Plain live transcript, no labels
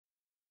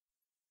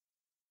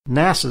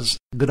NASA's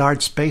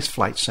Goddard Space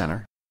Flight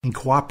Center, in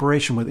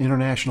cooperation with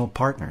international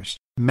partners,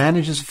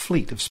 manages a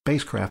fleet of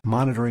spacecraft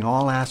monitoring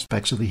all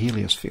aspects of the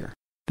heliosphere.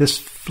 This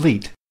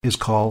fleet is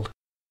called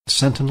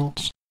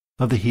Sentinels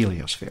of the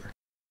Heliosphere.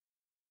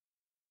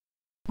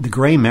 The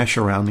gray mesh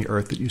around the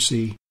Earth that you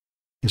see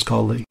is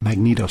called the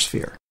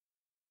Magnetosphere.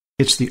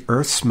 It's the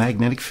Earth's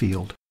magnetic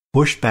field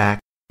pushed back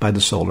by the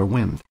solar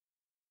wind.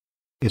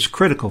 It's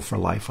critical for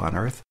life on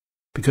Earth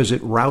because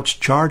it routes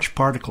charged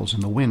particles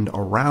in the wind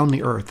around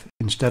the Earth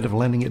instead of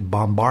letting it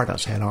bombard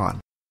us head-on.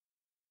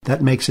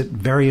 That makes it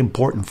very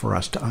important for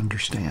us to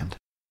understand.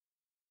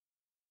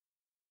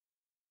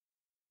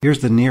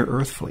 Here's the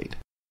near-Earth fleet.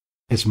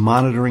 It's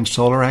monitoring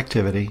solar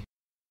activity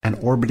and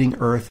orbiting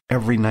Earth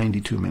every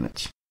 92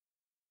 minutes.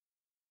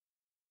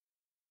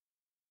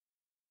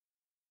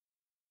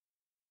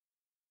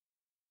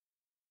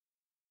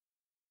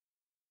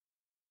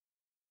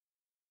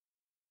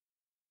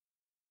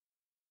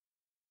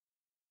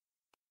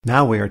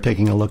 Now we are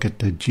taking a look at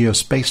the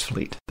Geospace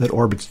fleet that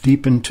orbits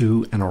deep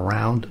into and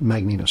around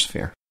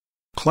Magnetosphere.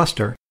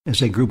 Cluster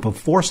is a group of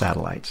 4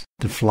 satellites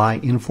that fly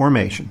in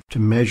formation to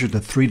measure the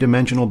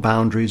three-dimensional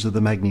boundaries of the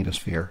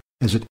magnetosphere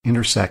as it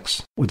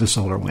intersects with the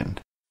solar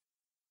wind.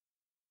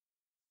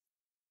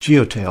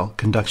 Geotail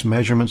conducts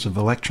measurements of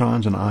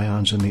electrons and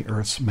ions in the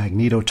Earth's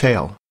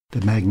magnetotail, the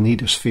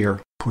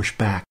magnetosphere pushed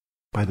back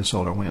by the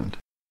solar wind.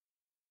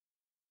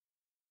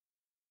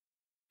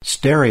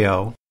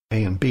 Stereo,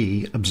 A and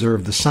B,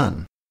 observe the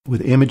Sun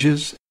with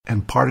images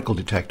and particle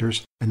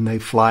detectors, and they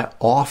fly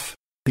off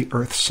the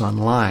Earth-Sun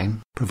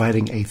line,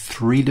 providing a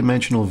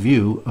three-dimensional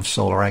view of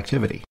solar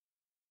activity.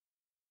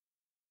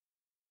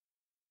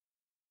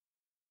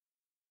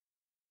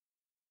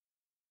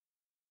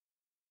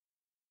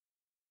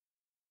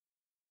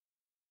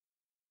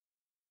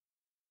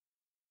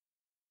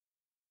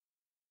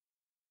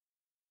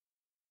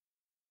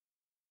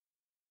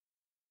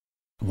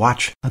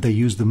 Watch how they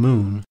use the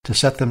Moon to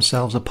set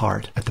themselves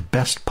apart at the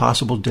best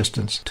possible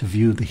distance to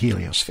view the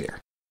Heliosphere.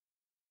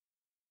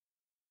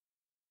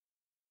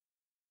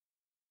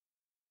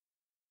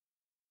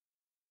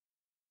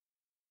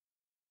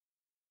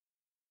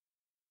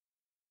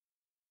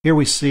 Here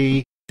we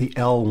see the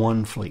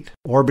L1 fleet,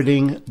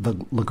 orbiting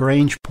the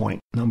Lagrange Point,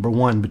 number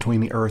 1, between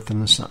the Earth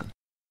and the Sun.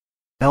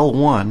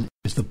 L1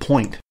 is the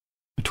point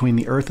between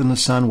the Earth and the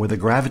Sun where the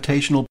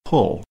gravitational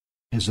pull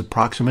is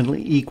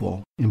approximately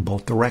equal in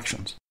both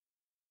directions.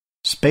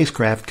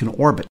 Spacecraft can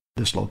orbit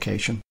this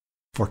location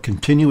for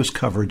continuous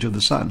coverage of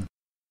the Sun.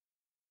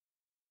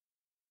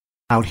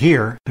 Out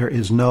here, there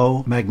is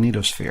no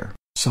magnetosphere,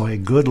 so a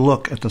good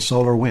look at the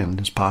solar wind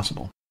is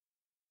possible.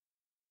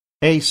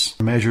 ACE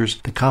measures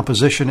the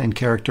composition and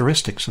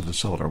characteristics of the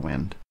solar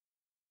wind.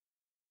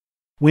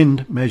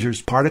 WIND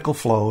measures particle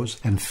flows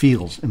and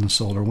fields in the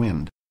solar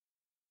wind.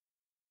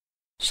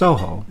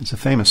 SOHO is a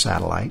famous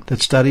satellite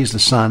that studies the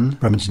Sun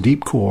from its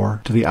deep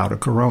core to the outer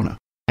corona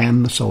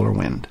and the solar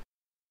wind.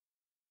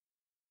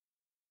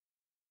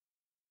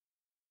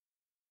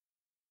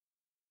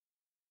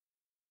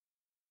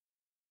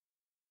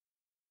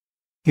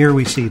 Here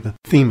we see the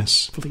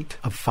THEMIS fleet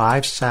of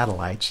 5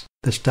 satellites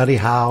that study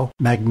how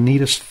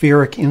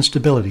magnetospheric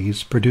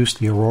instabilities produce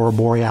the Aurora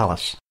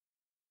Borealis.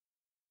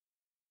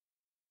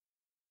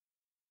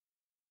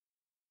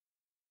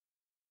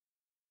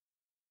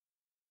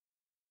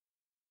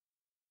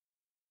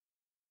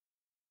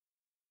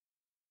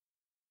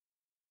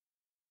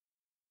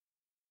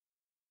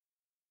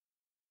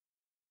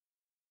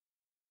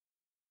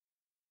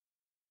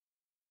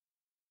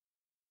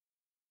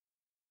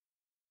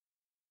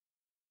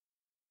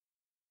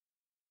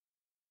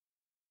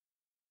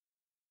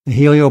 The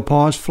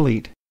Heliopause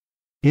fleet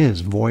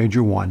is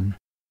Voyager 1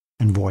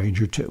 and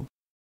Voyager 2.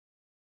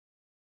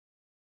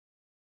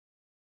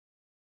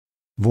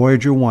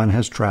 Voyager 1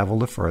 has traveled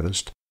the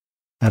furthest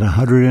at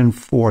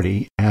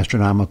 140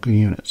 astronomical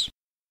units.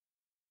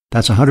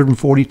 That's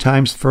 140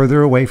 times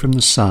further away from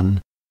the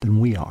Sun than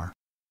we are.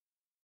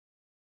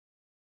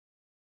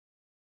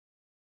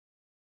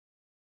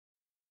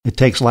 It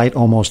takes light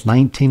almost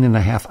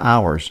 19.5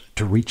 hours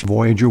to reach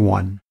Voyager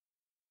 1